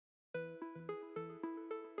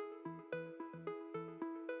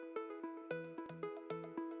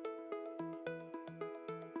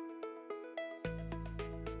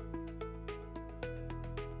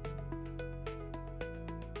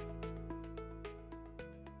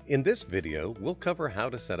In this video, we'll cover how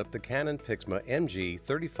to set up the Canon PIXMA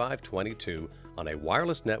MG3522 on a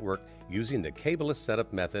wireless network using the Cableless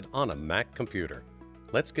setup method on a Mac computer.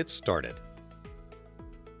 Let's get started.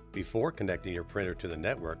 Before connecting your printer to the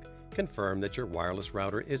network, confirm that your wireless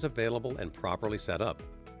router is available and properly set up.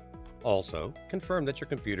 Also, confirm that your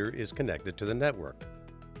computer is connected to the network.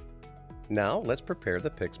 Now, let's prepare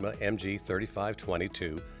the PIXMA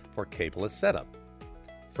MG3522 for Cableless setup.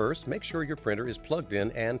 First, make sure your printer is plugged in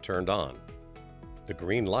and turned on. The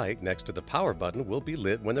green light next to the power button will be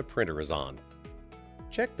lit when the printer is on.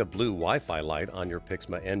 Check the blue Wi-Fi light on your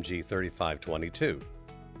PIXMA MG3522.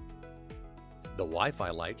 The Wi-Fi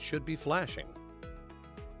light should be flashing.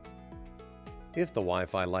 If the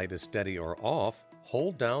Wi-Fi light is steady or off,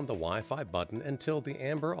 hold down the Wi-Fi button until the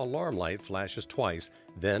amber alarm light flashes twice,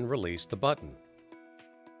 then release the button.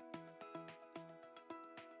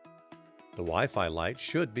 The Wi-Fi light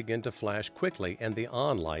should begin to flash quickly and the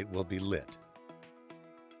on light will be lit.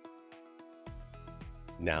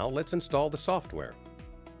 Now let's install the software.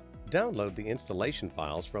 Download the installation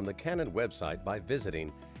files from the Canon website by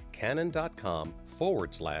visiting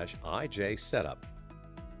canon.com/ijsetup.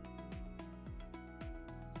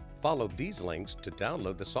 Follow these links to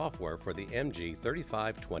download the software for the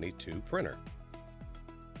MG3522 printer.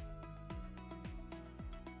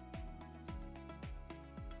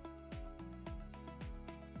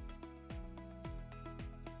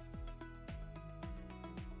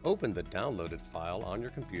 Open the downloaded file on your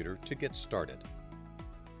computer to get started.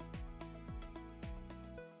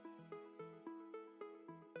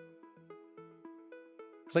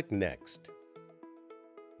 Click Next.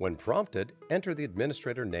 When prompted, enter the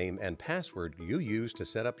administrator name and password you use to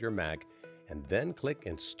set up your Mac, and then click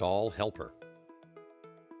Install Helper.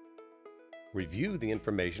 Review the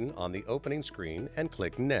information on the opening screen and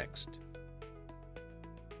click Next.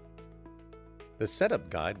 The setup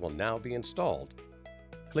guide will now be installed.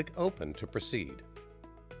 Click Open to proceed.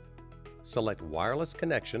 Select Wireless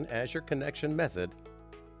Connection as your connection method.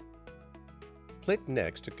 Click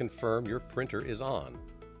Next to confirm your printer is on.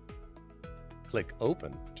 Click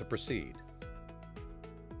Open to proceed.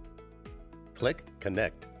 Click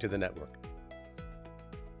Connect to the network.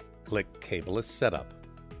 Click Cableless Setup.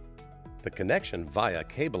 The connection via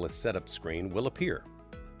Cableless Setup screen will appear.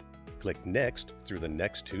 Click Next through the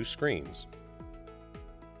next two screens.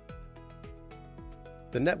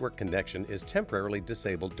 The network connection is temporarily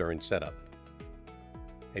disabled during setup.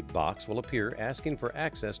 A box will appear asking for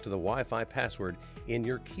access to the Wi-Fi password in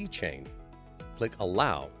your keychain. Click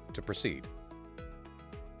Allow to proceed.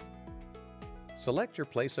 Select your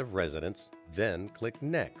place of residence, then click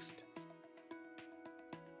Next.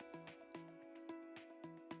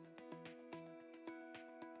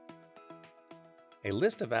 A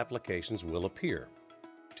list of applications will appear.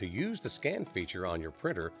 To use the scan feature on your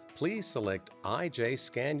printer, please select IJ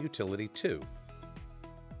Scan Utility 2.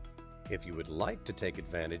 If you would like to take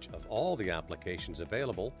advantage of all the applications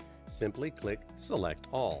available, simply click Select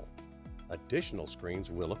All. Additional screens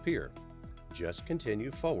will appear. Just continue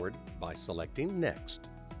forward by selecting Next.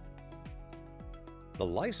 The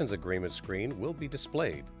license agreement screen will be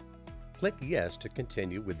displayed. Click Yes to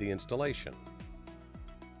continue with the installation.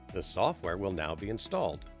 The software will now be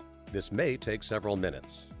installed. This may take several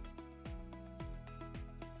minutes.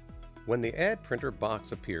 When the Add Printer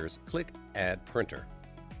box appears, click Add Printer.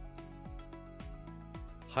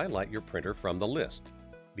 Highlight your printer from the list.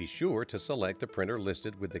 Be sure to select the printer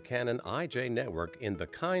listed with the Canon IJ network in the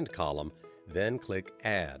Kind column, then click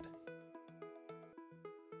Add.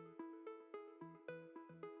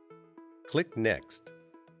 Click Next.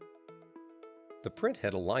 The print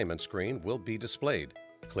head alignment screen will be displayed.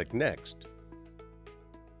 Click Next.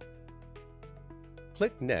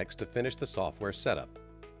 Click Next to finish the software setup.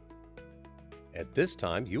 At this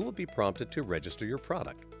time, you will be prompted to register your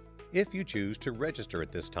product. If you choose to register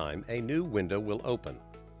at this time, a new window will open.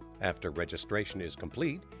 After registration is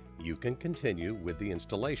complete, you can continue with the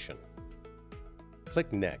installation.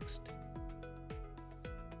 Click Next.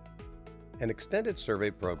 An extended survey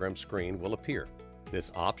program screen will appear.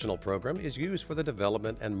 This optional program is used for the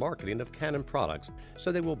development and marketing of Canon products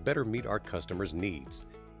so they will better meet our customers' needs.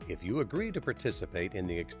 If you agree to participate in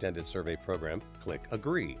the extended survey program, click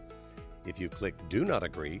Agree. If you click Do Not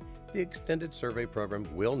Agree, the extended survey program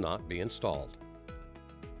will not be installed.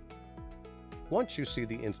 Once you see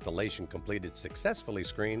the Installation Completed Successfully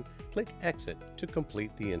screen, click Exit to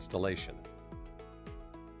complete the installation.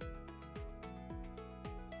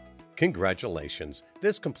 Congratulations!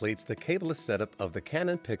 This completes the Cableless setup of the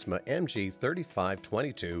Canon PIXMA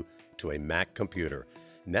MG3522 to a Mac computer.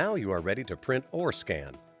 Now you are ready to print or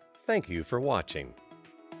scan. Thank you for watching.